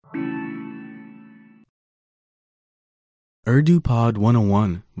Urdu Pod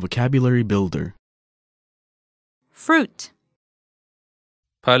 101 Vocabulary Builder. Fruit.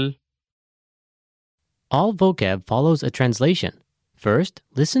 फल. All vocab follows a translation. First,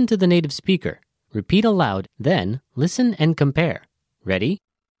 listen to the native speaker. Repeat aloud, then listen and compare. Ready?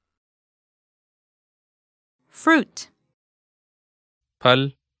 Fruit.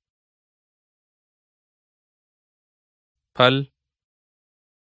 फल. फल.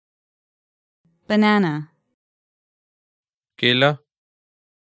 Banana. केला.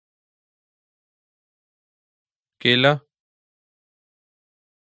 केला.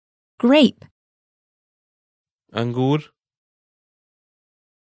 Grape. अंगूर.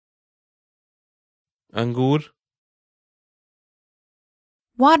 अंगूर.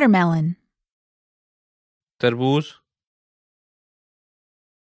 Watermelon. तरबूज.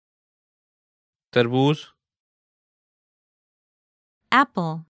 तरबूज.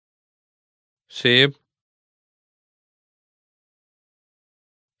 Apple. सेब.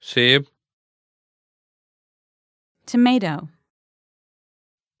 सेब. Tomato.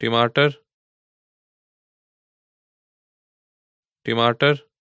 टमाटर. टमाटर.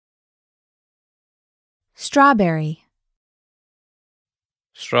 Strawberry.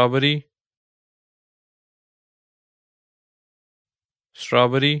 स्ट्रॉबेरी.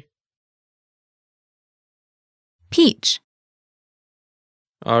 स्ट्रॉबेरी. Peach.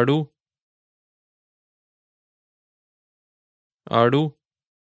 आड़ू. आड़ू.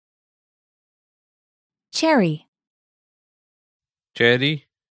 Cherry. चेरी.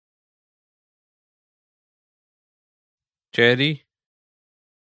 चेरी.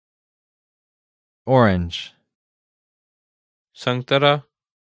 Orange. संतरा.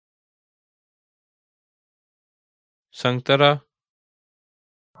 संतरा.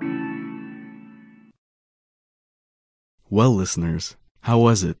 Well, listeners, how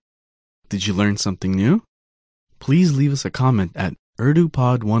was it? Did you learn something new? Please leave us a comment at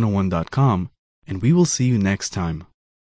urdupod101.com and we will see you next time.